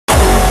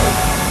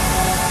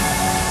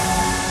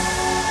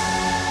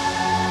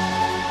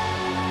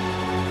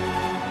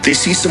They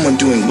see someone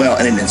doing well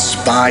and it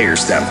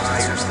inspires them.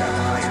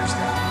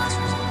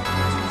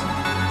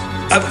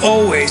 I've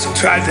always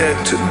tried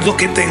to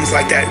look at things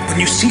like that. When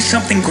you see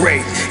something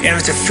great, and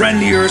it's a friend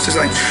of yours or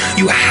something,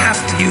 you have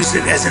to use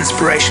it as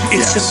inspiration.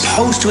 It's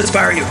supposed to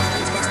inspire you.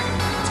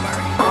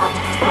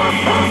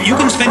 You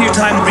can spend your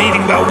time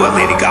reading about what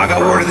Lady Gaga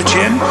wore to the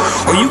gym,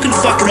 or you can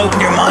fucking open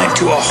your mind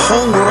to a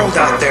whole world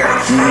out there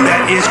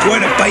that is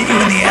going to bite you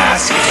in the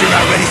ass if you're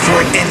not ready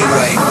for it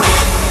anyway.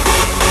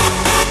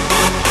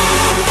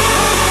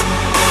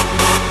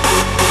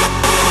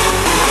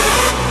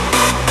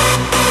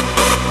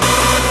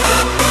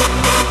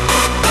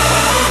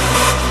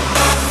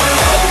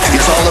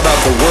 It's all about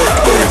the work,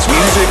 whether it's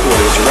music,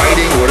 whether it's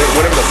writing,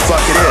 whatever the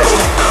fuck it is.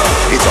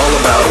 It's all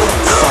about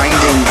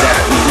finding that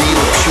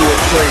real pure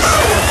place.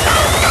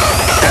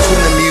 That's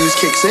when the muse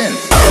kicks in.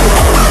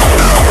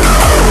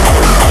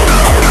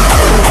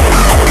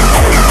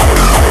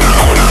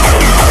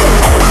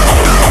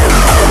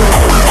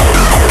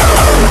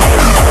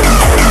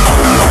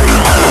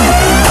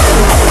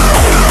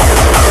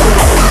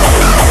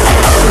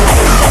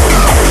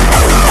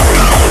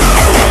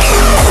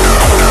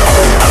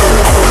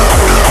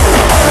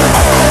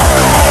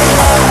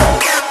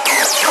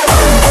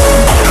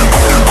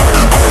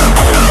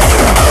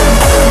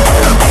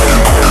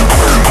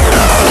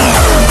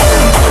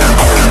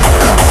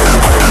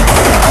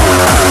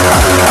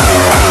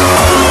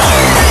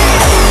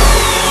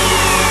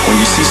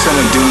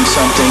 Someone doing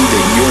something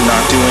that you're not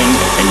doing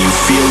and you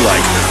feel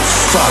like,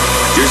 fuck,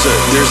 there's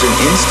an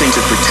instinct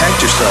to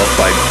protect yourself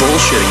by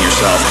bullshitting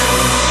yourself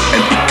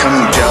and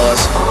becoming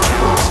jealous,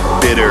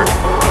 bitter,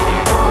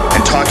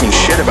 and talking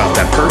shit about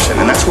that person.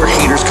 And that's where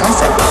haters come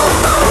from.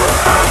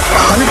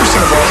 100%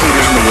 of all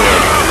haters in the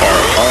world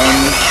are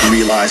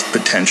unrealized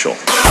potential.